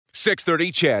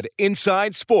630 CHED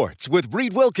Inside Sports with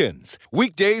Reed Wilkins.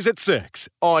 Weekdays at 6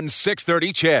 on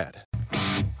 630 CHED.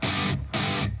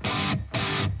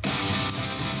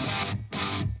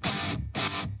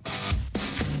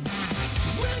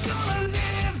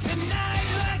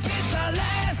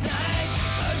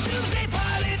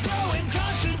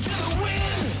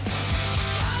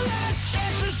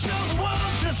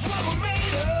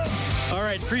 All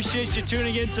right, appreciate you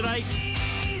tuning in tonight.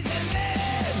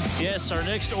 Yes, our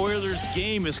next Oilers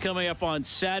game is coming up on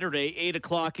Saturday, 8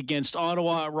 o'clock against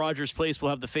Ottawa at Rogers Place.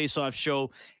 We'll have the face-off show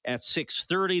at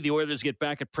 6:30. The Oilers get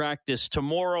back at practice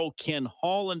tomorrow. Ken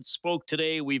Holland spoke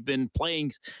today. We've been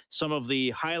playing some of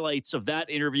the highlights of that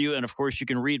interview, and of course, you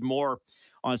can read more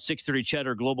on 630 CHED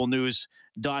or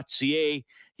globalnews.ca.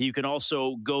 You can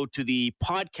also go to the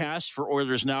podcast for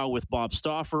Oilers Now with Bob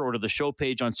Stauffer or to the show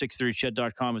page on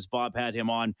 630ched.com as Bob had him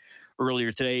on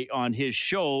earlier today on his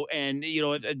show. And, you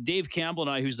know, Dave Campbell and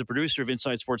I, who's the producer of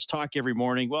Inside Sports, talk every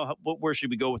morning. Well, where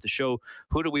should we go with the show?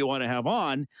 Who do we want to have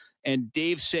on? And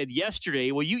Dave said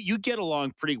yesterday, well, you get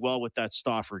along pretty well with that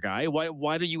Stauffer guy.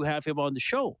 Why do you have him on the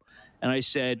show? And I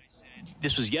said,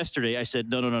 this was yesterday. I said,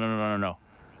 no.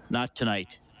 Not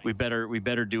tonight. We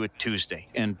better do it Tuesday.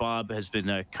 And Bob has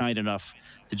been kind enough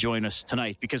to join us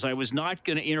tonight because I was not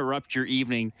going to interrupt your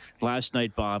evening last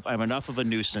night, Bob. I'm enough of a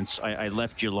nuisance. I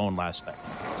left you alone last night.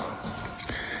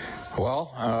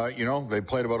 Well, they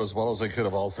played about as well as they could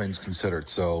have, all things considered.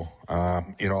 So,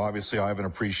 obviously I have an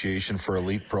appreciation for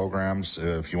elite programs.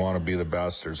 If you want to be the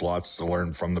best, there's lots to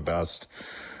learn from the best.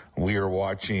 We are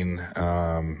watching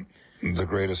the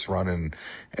greatest run in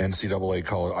NCAA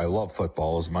college. I love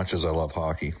football as much as I love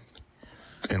hockey.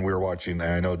 And we were watching,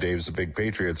 I know Dave's a big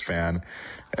Patriots fan.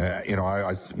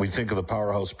 We think of the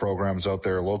powerhouse programs out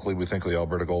there locally. We think of the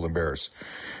Alberta Golden Bears.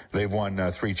 They've won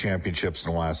 3 championships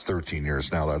in the last 13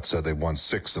 years. Now that said, they've won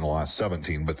 6 in the last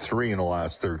 17, but 3 in the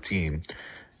last 13.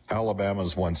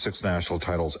 Alabama's won 6 national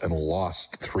titles and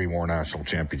lost 3 more national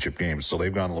championship games. So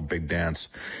they've gone on a big dance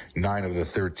 9 of the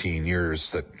 13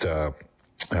 years that,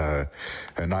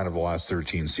 9 of the last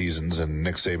 13 seasons, and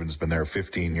Nick Saban's been there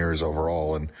 15 years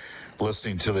overall. And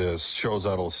listening to the shows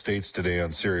out of the States today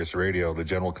on Sirius Radio, the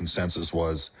general consensus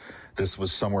was this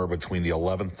was somewhere between the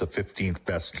 11th to 15th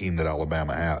best team that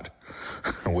Alabama had,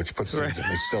 which puts things in.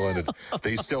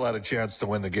 They still had a chance to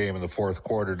win the game in the fourth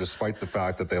quarter, despite the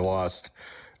fact that they lost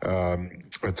a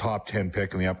top 10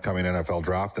 pick in the upcoming NFL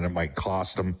draft, and it might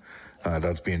cost them.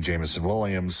 That's being Jameson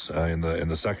Williams in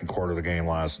the second quarter of the game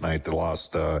last night. They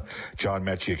lost John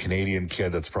Mechie, a Canadian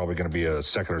kid that's probably going to be a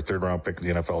second or third round pick in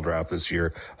the NFL draft this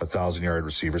year, 1,000-yard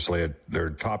receiver. So they had their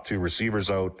top 2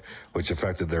 receivers out, which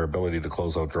affected their ability to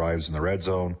close out drives in the red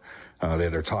zone. They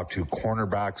had their top 2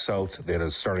 cornerbacks out. They had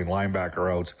a starting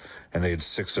linebacker out, and they had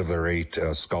 6 of their 8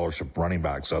 scholarship running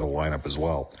backs out of the lineup as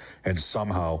well. And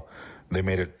somehow they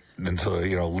made it until,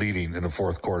 leading in the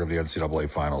fourth quarter of the NCAA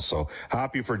finals. So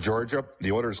happy for Georgia.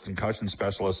 The Oilers concussion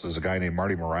specialist is a guy named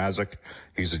Marty Mrazek.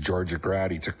 He's a Georgia grad.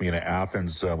 He took me into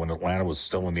Athens when Atlanta was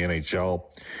still in the NHL.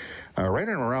 Right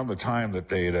in around the time that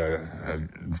they had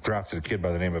drafted a kid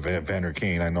by the name of Evander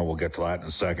Kane. I know we'll get to that in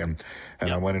a second.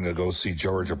 And I went in to go see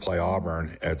Georgia play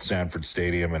Auburn at Sanford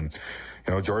Stadium. And,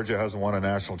 Georgia hasn't won a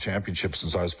national championship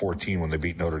since I was 14 when they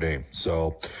beat Notre Dame.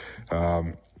 So,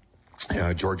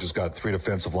 Georgia's got 3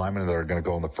 defensive linemen that are going to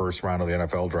go in the first round of the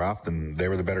NFL draft, and they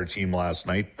were the better team last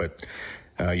night. But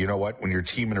you know what? When your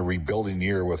team in a rebuilding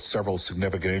year with several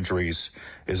significant injuries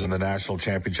is in the national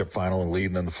championship final and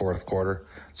leading in the fourth quarter,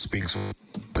 speaks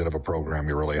a bit of a program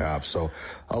you really have. So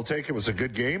I'll take it. It was a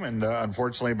good game, and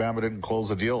unfortunately, Bama didn't close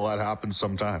the deal. That happens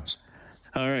sometimes.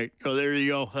 All right. Well, there you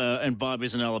go. And Bob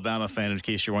is an Alabama fan, in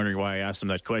case you're wondering why I asked him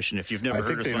that question. If you've never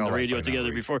heard us on the radio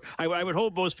together before, I would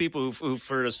hope most people who've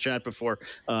heard us chat before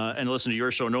and listen to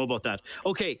your show know about that.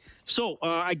 Okay. So,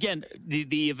 again,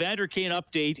 the Evander Kane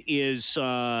update is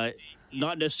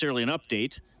not necessarily an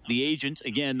update. The agent,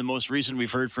 again, the most recent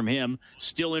we've heard from him,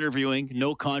 still interviewing,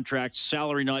 no contract,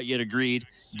 salary not yet agreed,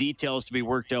 details to be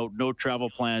worked out, no travel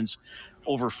plans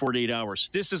over 48 hours.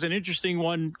 This is an interesting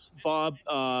one, Bob.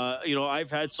 I've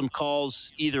had some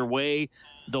calls either way,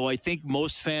 though I think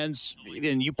most fans,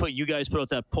 and you guys put out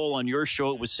that poll on your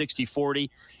show, it was 60-40,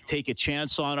 take a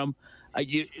chance on them.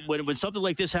 When something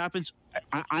like this happens,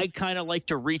 I kind of like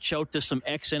to reach out to some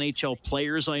ex-NHL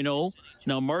players I know.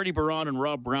 Now, Marty Baron and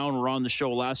Rob Brown were on the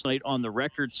show last night on the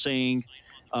record saying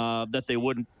that they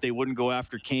wouldn't go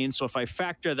after Kane. So if I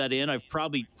factor that in, I've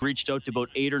probably reached out to about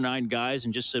 8 or 9 guys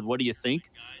and just said, what do you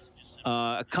think?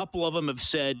 A couple of them have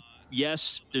said,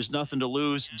 yes, there's nothing to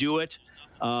lose, do it.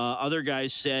 Other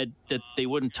guys said that they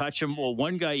wouldn't touch him. Well,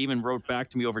 one guy even wrote back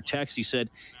to me over text. He said,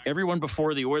 everyone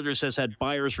before the Oilers has had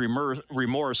buyer's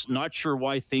remorse. Not sure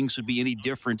why things would be any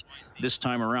different this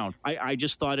time around. I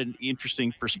just thought an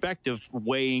interesting perspective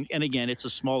weighing, and again, it's a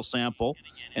small sample,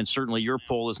 and certainly your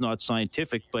poll is not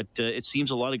scientific, but it seems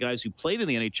a lot of guys who played in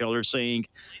the NHL are saying,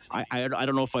 I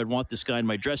don't know if I'd want this guy in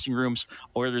my dressing rooms.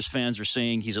 Oilers fans are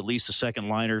saying he's at least a second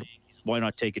liner. Why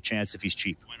not take a chance if he's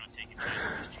cheap?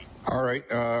 All right.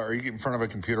 Are you in front of a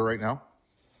computer right now?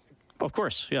 Of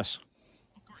course, yes.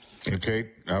 Okay.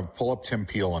 Pull up Tim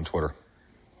Peel on Twitter.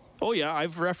 Oh, yeah.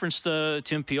 I've referenced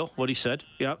Tim Peel, what he said.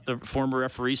 Yeah, the former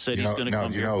referee said he's going to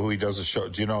come here. Do you know who he does a show?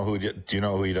 Do you know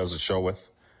who he does a show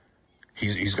with?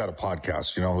 He's got a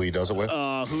podcast. Do you know who he does it with?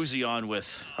 Who's he on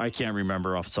with? I can't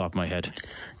remember off the top of my head.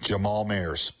 Jamal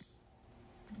Mayers.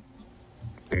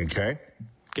 Okay.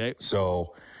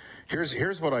 So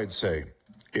here's what I'd say.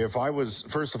 If I was,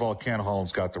 first of all, Ken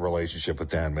Holland's got the relationship with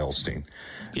Dan Milstein.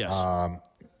 Yes.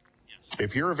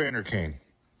 If you're Evander Kane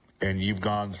and you've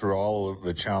gone through all of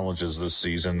the challenges this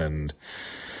season and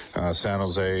San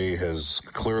Jose has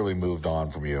clearly moved on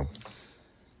from you,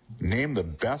 name the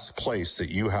best place that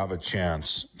you have a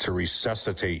chance to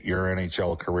resuscitate your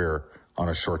NHL career on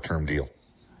a short-term deal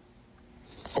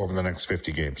over the next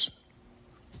 50 games.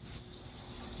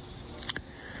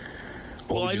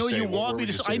 Well, I know you want me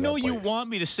to. I know you want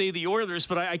me to say the Oilers,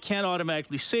 but I can't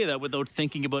automatically say that without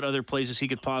thinking about other places he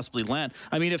could possibly land.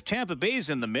 I mean, if Tampa Bay's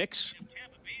in the mix,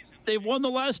 they've won the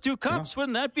last 2 cups.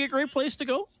 Wouldn't that be a great place to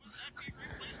go?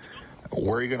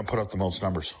 Where are you going to put up the most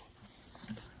numbers?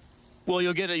 Well,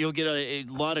 you'll get a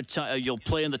lot of time. You'll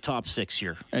play in the top 6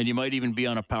 here, and you might even be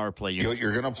on a power play unit.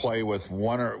 You're going to play with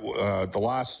one of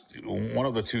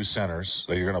the 2 centers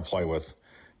that you're going to play with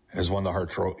has won the Hart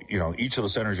Trophy. Each of the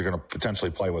centers you're going to potentially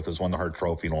play with has won the Hart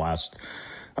Trophy in the last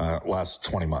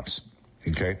 20 months.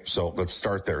 Okay, so let's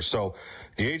start there. So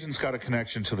the agent's got a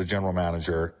connection to the general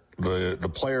manager.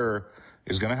 The player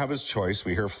is going to have his choice.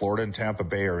 We hear Florida and Tampa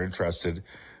Bay are interested.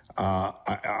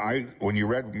 When you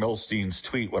read Milstein's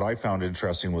tweet, what I found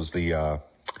interesting was the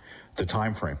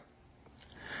time frame,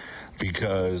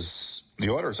 because the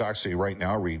Oilers actually right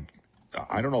now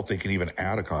I don't know if they can even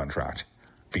add a contract,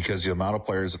 because the amount of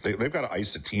players they've got to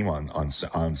ice a team on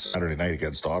Saturday night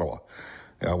against Ottawa.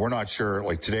 We're not sure.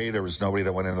 Like today, there was nobody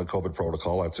that went into the COVID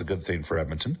protocol. That's a good thing for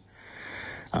Edmonton.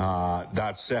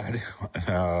 That said,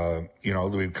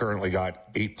 we've currently got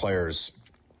 8 players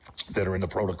that are in the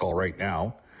protocol right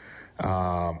now.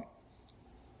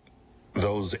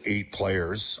 Those 8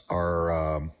 players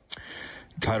are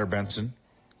Tyler Benson,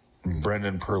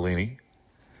 Brendan Perlini,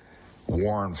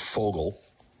 Warren Foegele,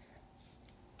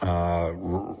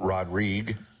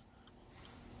 Rodrigue.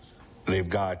 They've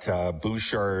got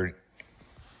Bouchard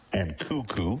and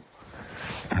Cuckoo.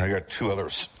 And I got 2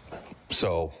 others.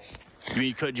 So you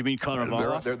mean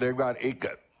Konovalov? They've got 8.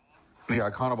 Yeah,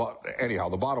 anyhow,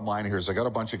 the bottom line here is I got a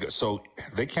bunch of, so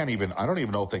they can't even, I don't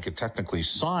even know if they could technically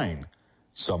sign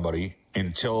somebody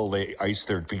until they ice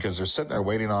because they're sitting there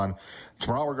waiting on,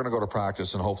 tomorrow we're going to go to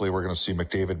practice and hopefully we're going to see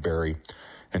McDavid Barry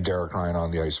and Derek Ryan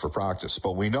on the ice for practice.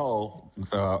 But we know,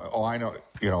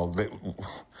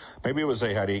 maybe it was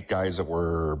they had 8 guys that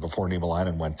were, before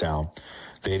Niemelainen went down,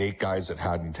 they had 8 guys that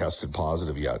hadn't tested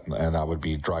positive yet, and that would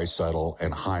be Draisaitl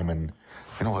and Hyman.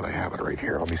 You know what? I have it right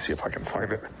here. Let me see if I can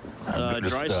find it.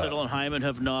 Draisaitl and Hyman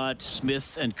have not.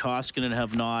 Smith and Koskinen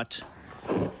have not.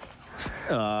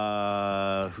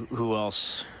 Who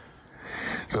else?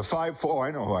 The 5-4.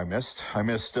 I know who I missed.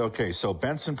 Okay, so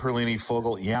Benson, Perlini,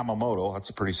 Foegele, Yamamoto.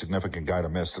 That's a pretty significant guy to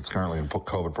miss. That's currently in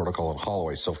COVID protocol in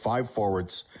Holloway. So 5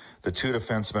 forwards. The 2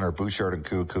 defensemen are Bouchard and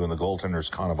Cuckoo, and the goaltender's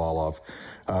Konovalov.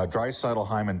 Draisaitl,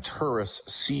 Hyman, Turris,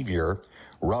 Sevier,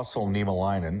 Russell,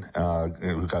 Niemelainen,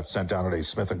 who got sent down today,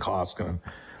 Smith and Koskinen,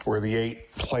 were the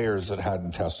 8 players that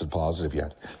hadn't tested positive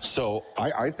yet. So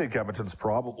I think Edmonton's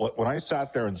probably, when I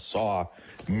sat there and saw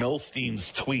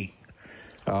Milstein's tweet,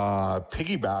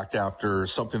 piggybacked after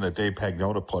something that Dave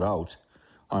Pagnotta put out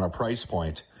on a price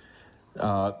point,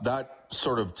 that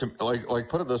sort of, like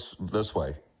put it this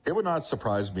way, it would not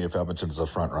surprise me if Edmonton's the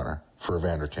front runner for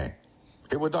Evander Kane.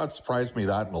 It would not surprise me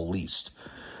that in the least,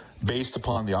 based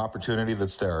upon the opportunity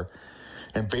that's there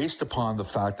and based upon the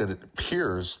fact that it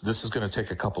appears this is going to take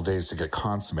a couple days to get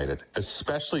consummated,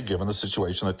 especially given the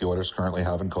situation that the Oilers currently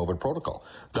have in COVID protocol.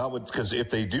 Because if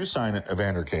they do sign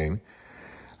Evander Kane,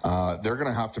 they're going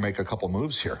to have to make a couple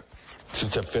moves here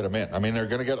to fit him in. I mean, they're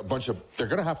going to get they're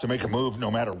going to have to make a move no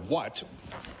matter what,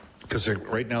 because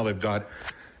right now they've got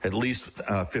at least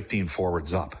 15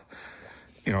 forwards up.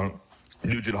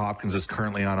 Nugent Hopkins is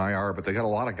currently on IR, but they got a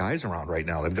lot of guys around right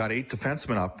now. They've got 8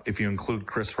 defensemen up if you include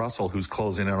Chris Russell, who's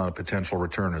closing in on a potential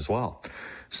return as well.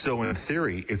 So in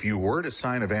theory, if you were to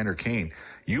sign Evander Kane,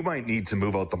 you might need to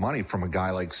move out the money from a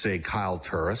guy like, say, Kyle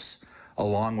Turris,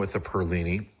 along with a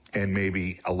Perlini and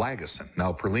maybe a Lagesson.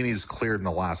 Now, Perlini's cleared in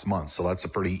the last month, so that's a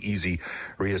pretty easy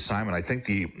reassignment. I think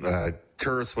the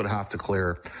Turris would have to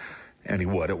clear, and he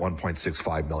would at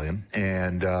 $1.65 million,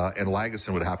 and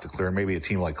Lagesson would have to clear. Maybe a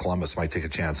team like Columbus might take a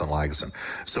chance on Lagesson.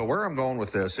 So where I'm going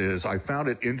with this is I found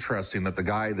it interesting that the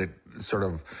guy that sort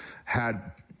of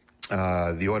had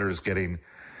the Oilers getting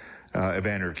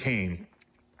Evander Kane,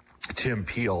 Tim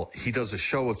Peel, he does a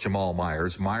show with Jamal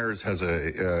Myers. Myers has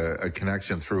a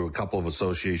connection through a couple of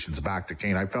associations back to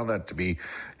Kane. I found that to be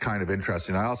kind of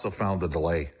interesting. I also found the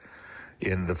delay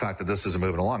in the fact that this isn't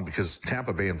moving along because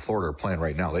Tampa Bay and Florida are playing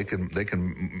right now. They can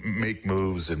make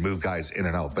moves and move guys in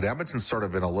and out. But Edmonton's sort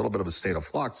of in a little bit of a state of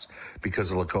flux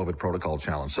because of the COVID protocol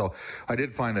challenge. So I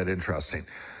did find that interesting.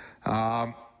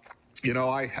 I'll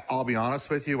be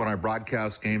honest with you. When I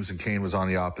broadcast games and Kane was on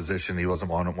the opposition, he wasn't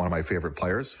one of my favorite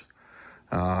players.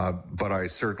 But I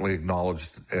certainly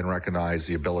acknowledged and recognized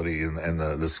the ability and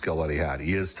the skill that he had.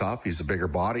 He is tough. He's a bigger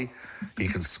body. He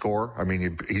can score. I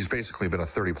mean, he's basically been a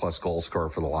 30-plus goal scorer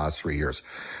for the last 3 years.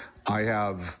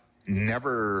 I've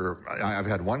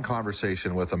had one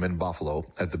conversation with him in Buffalo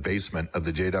at the basement of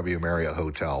the JW Marriott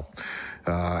Hotel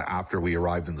after we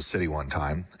arrived in the city one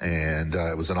time. And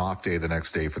it was an off day the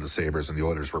next day for the Sabres, and the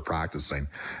Oilers were practicing.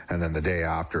 And then the day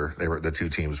after, the two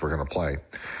teams were going to play.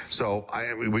 So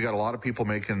we got a lot of people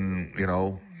making,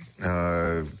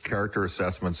 character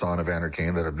assessments on Evander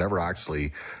Kane that have never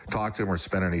actually talked to him or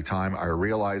spent any time. I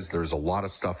realize there's a lot of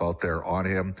stuff out there on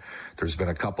him. There's been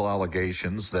a couple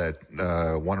allegations that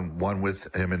one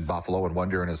with him in Buffalo and one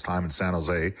during his time in San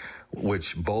Jose,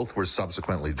 which both were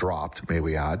subsequently dropped, may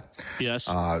we add. Yes.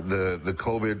 The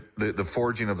COVID, the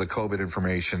forging of the COVID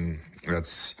information,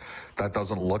 that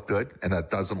doesn't look good, and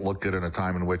that doesn't look good in a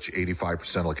time in which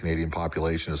 85% of the Canadian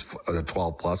population is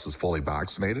 12 plus is fully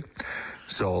vaccinated.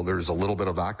 So there's a little bit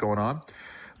of that going on.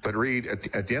 But Reed,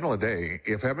 at the end of the day,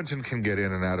 if Edmonton can get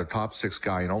in and add a top 6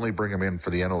 guy and only bring him in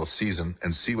for the end of the season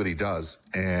and see what he does,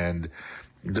 and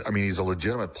I mean, he's a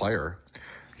legitimate player,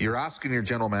 you're asking your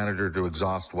general manager to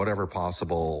exhaust whatever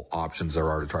possible options there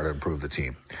are to try to improve the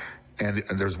team. And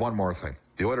there's one more thing.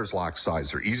 The Oilers lack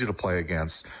size. They're easy to play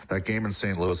against. That game in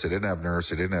St. Louis, they didn't have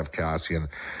Nurse, they didn't have Cassian.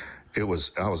 That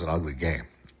was an ugly game.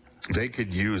 They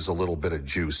could use a little bit of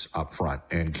juice up front.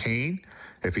 And Kane,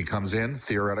 if he comes in,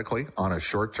 theoretically, on a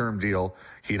short-term deal,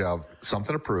 he'd have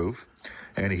something to prove,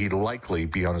 and he'd likely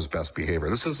be on his best behavior.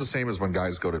 This is the same as when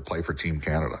guys go to play for Team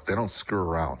Canada. They don't screw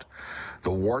around. The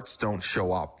warts don't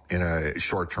show up in a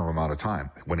short-term amount of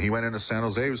time. When he went into San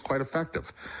Jose, he was quite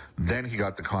effective. Then he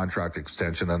got the contract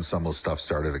extension, then some of the stuff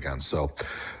started again. So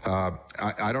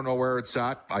I don't know where it's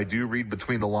at. I do read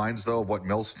between the lines, though, of what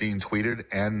Milstein tweeted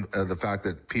and the fact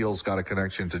that Peel's got a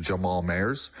connection to Jamal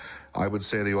Myers. I would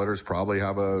say the Oilers probably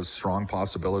have a strong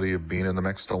possibility of being in the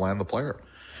mix to land the player.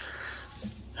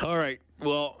 All right.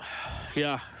 Well,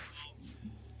 yeah.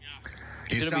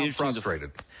 You sound frustrated.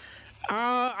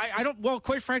 I don't. Well,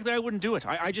 quite frankly, I wouldn't do it.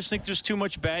 I just think there's too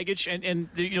much baggage, and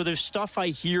there's stuff I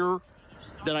hear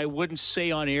that I wouldn't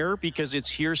say on air because it's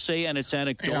hearsay and it's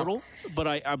anecdotal. Yeah.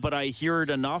 But I hear it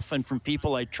enough, and from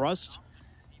people I trust,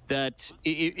 that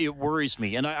it worries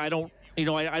me. And I don't.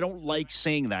 I don't like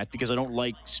saying that because I don't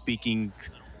like speaking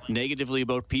negatively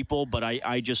about people. But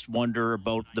I just wonder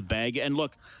about the bag. And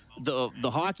look, the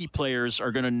hockey players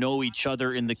are going to know each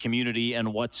other in the community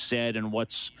and what's said and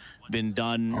what's been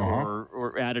done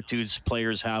or attitudes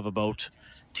players have about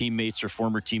teammates or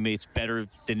former teammates better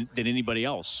than anybody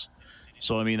else.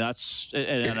 So, I mean, that's –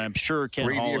 and I'm sure Ken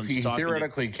Holland's talking – if he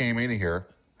theoretically came in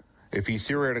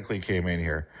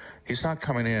here, he's not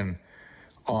coming in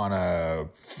on a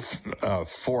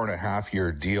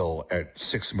 4.5-year deal at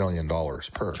 $6 million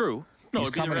per. True. No,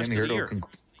 he's coming in here to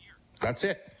that's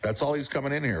it. That's all he's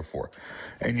coming in here for.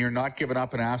 And you're not giving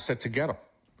up an asset to get him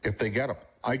if they get him.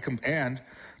 And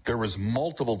there was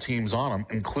multiple teams on him,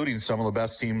 including some of the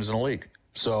best teams in the league.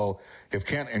 So if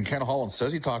Ken Holland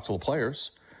says he talked to the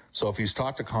players, so if he's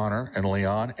talked to Connor and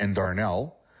Leon and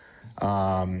Darnell,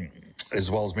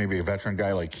 as well as maybe a veteran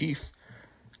guy like Keith,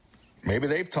 maybe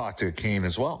they've talked to Kane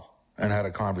as well and had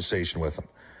a conversation with him.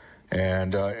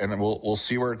 And we'll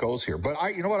see where it goes here. But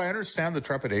I understand the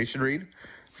trepidation, Reed,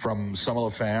 from some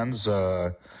of the fans.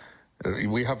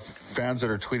 We have fans that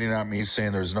are tweeting at me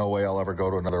saying there's no way I'll ever go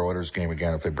to another Oilers game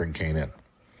again if they bring Kane in.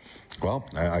 Well,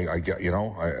 I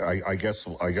guess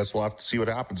we'll have to see what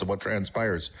happens and what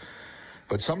transpires.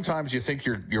 But sometimes you think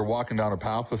you're walking down a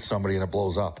path with somebody and it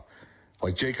blows up.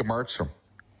 Like Jacob Markstrom,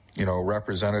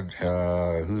 represented,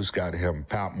 who's got him?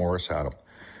 Pat Morris had him.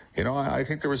 I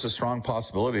think there was a strong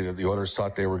possibility that the Oilers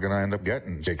thought they were going to end up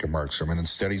getting Jacob Markstrom, and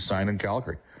instead he signed in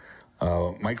Calgary.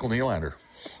 Michael Nylander,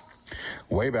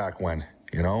 way back when,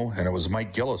 and it was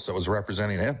Mike Gillis that was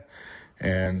representing him.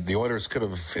 And the Oilers could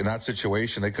have, in that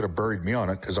situation, they could have buried me on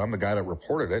it because I'm the guy that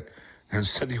reported it. And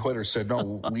instead, the Oilers said,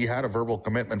 no, we had a verbal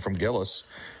commitment from Gillis,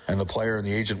 and the player and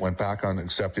the agent went back on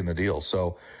accepting the deal.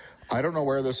 So I don't know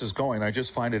where this is going. I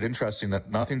just find it interesting that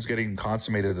nothing's getting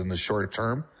consummated in the short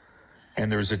term, and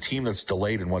there's a team that's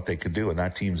delayed in what they can do, and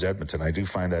that team's Edmonton. I do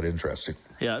find that interesting.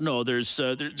 Yeah, no, there's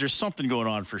something going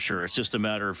on for sure. It's just a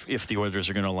matter of if the Oilers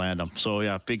are going to land them. So,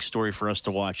 yeah, big story for us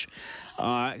to watch.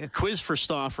 A quiz for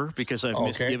Stauffer, because I've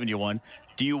missed giving you one.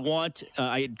 Do you want,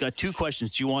 I got two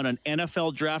questions. Do you want an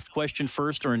NFL draft question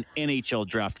first or an NHL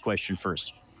draft question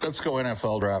first? Let's go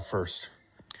NFL draft first.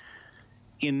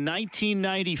 In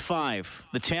 1995,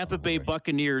 the Tampa Bay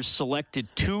Buccaneers selected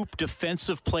two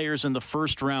defensive players in the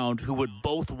first round who would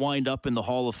both wind up in the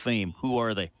Hall of Fame. Who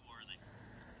are they?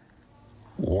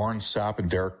 Warren Sapp and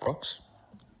Derek Brooks.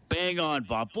 Bang on,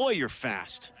 Bob. Boy, you're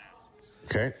fast.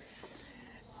 Okay.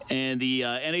 And the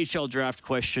NHL draft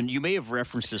question, you may have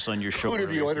referenced this on your show. Who did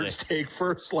the Oilers take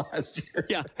first last year?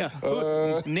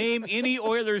 Yeah. Name any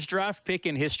Oilers draft pick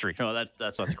in history. No,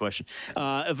 that's not the question.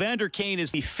 Evander Kane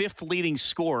is the fifth leading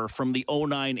scorer from the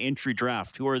 2009 entry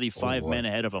draft. Who are the five men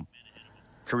ahead of him?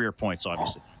 Career points,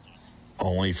 obviously.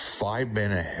 Only 5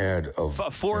 men ahead of...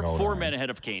 Four men ahead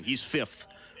of Kane. He's fifth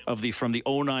from the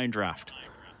 2009 draft.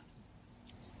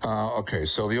 Okay,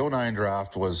 so the 2009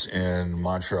 draft was in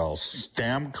Montreal.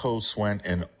 Stamkos went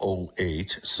in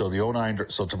 2008. So the 2009,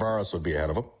 so Tavares would be ahead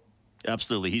of him.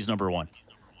 Absolutely, he's number one.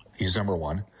 He's number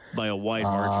one by a wide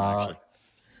margin,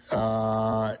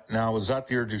 actually. Now, was that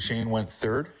the year Duchesne went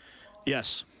third?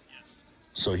 Yes.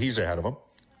 So he's ahead of him.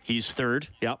 He's third.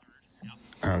 Yep.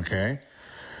 Okay.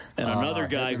 And another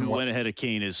guy who went ahead of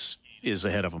Kane is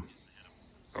ahead of him.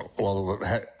 Well,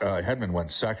 Hedman went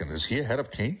second. Is he ahead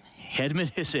of Kane?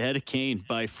 Hedman is ahead of Kane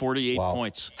by 48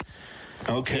 points.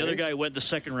 Okay. The other guy went the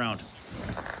second round.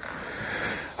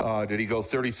 Did he go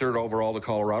 33rd overall to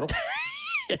Colorado?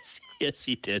 Yes,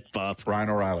 he did, Bob. Ryan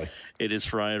O'Reilly. It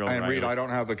is Ryan O'Reilly. And Reed, I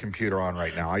don't have the computer on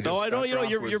right now. I know.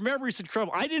 Your memory's in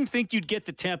trouble. I didn't think you'd get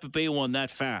the Tampa Bay one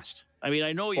that fast. I mean,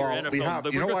 I know you're NFL,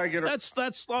 but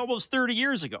that's almost 30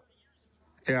 years ago.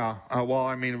 Yeah. Well,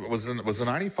 I mean, was the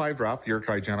 95 draft the year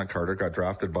Kai Janet Carter got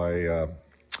drafted by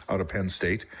out of Penn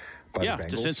State? By the Bengals,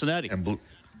 to Cincinnati. And blew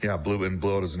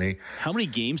out his knee. How many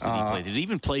games did he play? Did he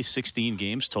even play 16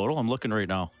 games total? I'm looking right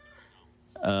now.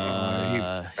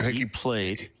 I think he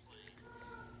played.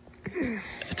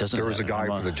 It doesn't. There was a guy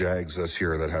for the Jags this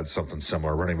year that had something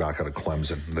similar, running back out of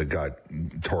Clemson. The guy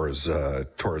tore his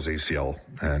ACL.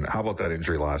 And how about that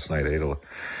injury last night, to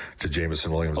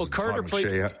Jameson Williams? Oh,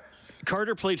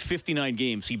 Carter played 59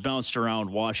 games. He bounced around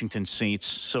Washington Saints,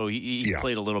 so he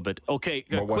played a little bit. Okay,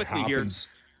 quickly here.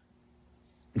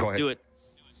 Go ahead. Do it.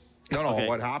 No. Okay.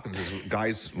 What happens is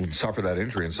guys suffer that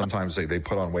injury, and sometimes they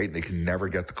put on weight and they can never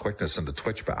get the quickness and the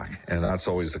twitch back. And that's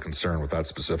always the concern with that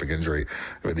specific injury.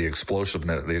 The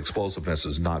explosiveness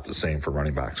is not the same for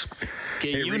running backs.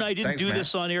 Okay, you and I didn't do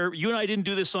this on air. You and I didn't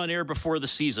do this on air before the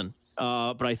season.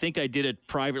 But I think I did it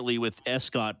privately with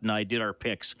Escott, and I did our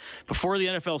picks. Before the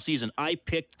NFL season, I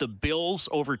picked the Bills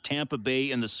over Tampa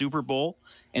Bay in the Super Bowl.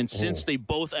 And since they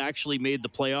both actually made the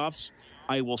playoffs,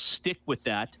 I will stick with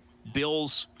that.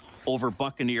 Bills over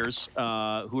Buccaneers. Who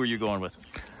are you going with?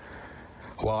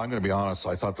 Well, I'm going to be honest.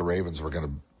 I thought the Ravens were going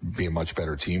to be a much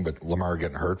better team, but Lamar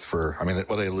getting hurt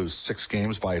they lose 6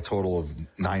 games by a total of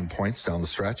 9 points down the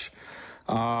stretch.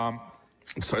 So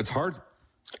it's hard.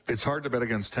 It's hard to bet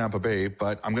against Tampa Bay,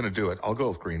 but I'm going to do it. I'll go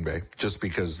with Green Bay just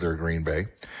because they're Green Bay.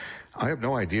 I have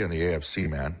no idea in the AFC,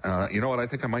 man. You know what? I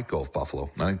think I might go with Buffalo.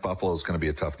 I think Buffalo is going to be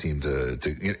a tough team to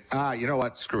you know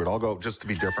what? Screw it. I'll go just to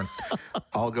be different.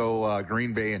 I'll go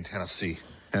Green Bay and Tennessee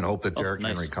and hope that Derrick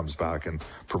Henry comes back and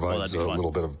provides a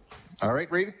little bit of. All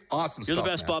right, Reed? Awesome stuff. You're the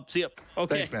best, man. Bob. See you.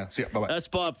 Okay. Thanks, man. See you. Bye-bye. That's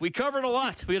Bob. We covered a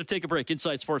lot. We got to take a break.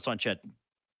 Inside Sports on Ched.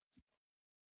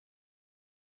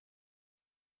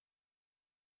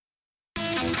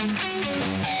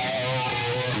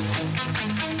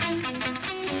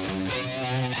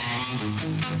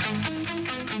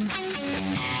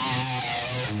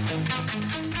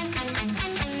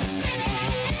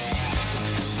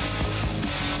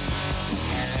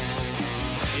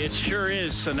 It sure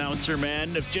is, announcer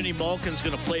man. If Jenny Malkin's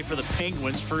going to play for the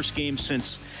Penguins, first game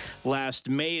since last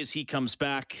May as he comes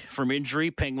back from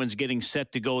injury. Penguins getting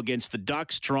set to go against the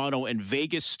Ducks. Toronto and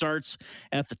Vegas starts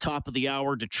at the top of the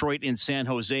hour. Detroit and San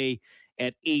Jose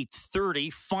at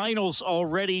 8:30. Finals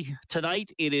already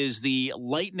tonight. It is the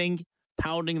Lightning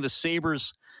pounding the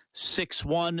Sabres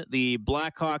 6-1. The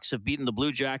Blackhawks have beaten the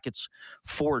Blue Jackets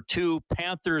 4-2.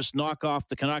 Panthers knock off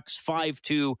the Canucks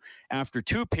 5-2 after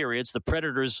 2 periods. The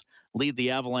Predators lead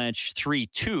the Avalanche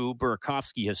 3-2.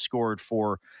 Burakovsky has scored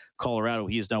for Colorado.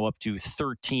 He is now up to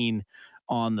 13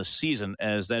 on the season,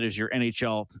 as that is your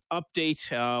NHL update.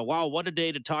 Wow, what a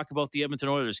day to talk about the Edmonton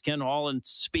Oilers. Ken Holland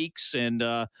speaks, and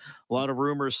a lot of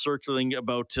rumors circling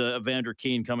about Evander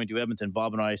Kane coming to Edmonton.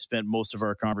 Bob and I spent most of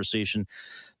our conversation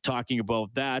talking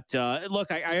about that.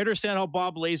 Look, I understand how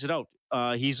Bob lays it out.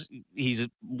 He's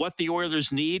what the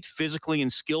Oilers need physically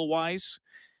and skill-wise.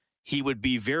 He would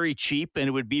be very cheap, and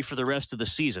it would be for the rest of the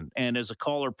season. And as a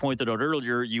caller pointed out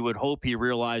earlier, you would hope he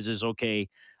realizes, okay,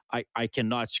 I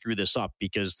cannot screw this up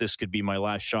because this could be my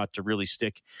last shot to really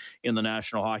stick in the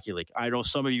National Hockey League. I know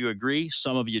some of you agree,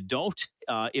 some of you don't.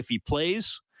 If he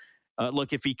plays,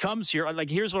 look, if he comes here,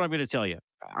 here's what I'm going to tell you.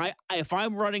 If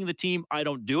I'm running the team, I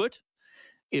don't do it.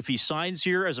 If he signs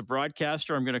here as a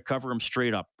broadcaster, I'm going to cover him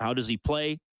straight up. How does he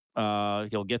play?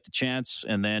 He'll get the chance,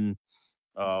 and then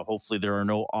hopefully there are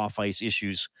no off-ice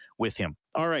issues with him.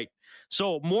 All right,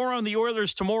 so more on the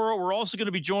Oilers tomorrow. We're also going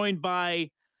to be joined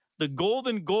by the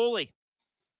golden goalie,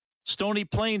 Stony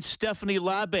Plains Stephanie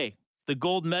Labbé, the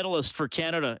gold medalist for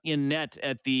Canada in net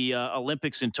at the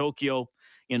Olympics in Tokyo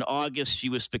in August. She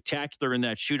was spectacular in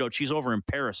that shootout. She's over in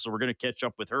Paris, so we're going to catch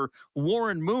up with her.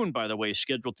 Warren Moon, by the way, is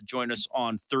scheduled to join us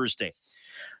on Thursday.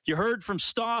 You heard from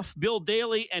Stoff, Bill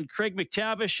Daly, and Craig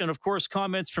McTavish, and, of course,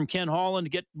 comments from Ken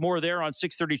Holland. Get more there on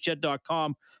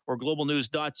 630ched.com or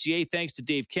globalnews.ca. Thanks to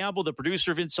Dave Campbell, the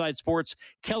producer of Inside Sports,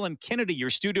 Kellen Kennedy,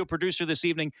 your studio producer this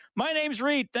evening. My name's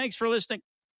Reed. Thanks for listening.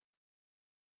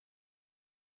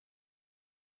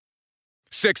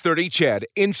 630 CHED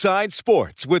Inside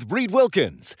Sports with Reed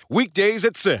Wilkins. Weekdays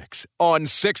at 6 on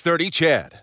 630 CHED.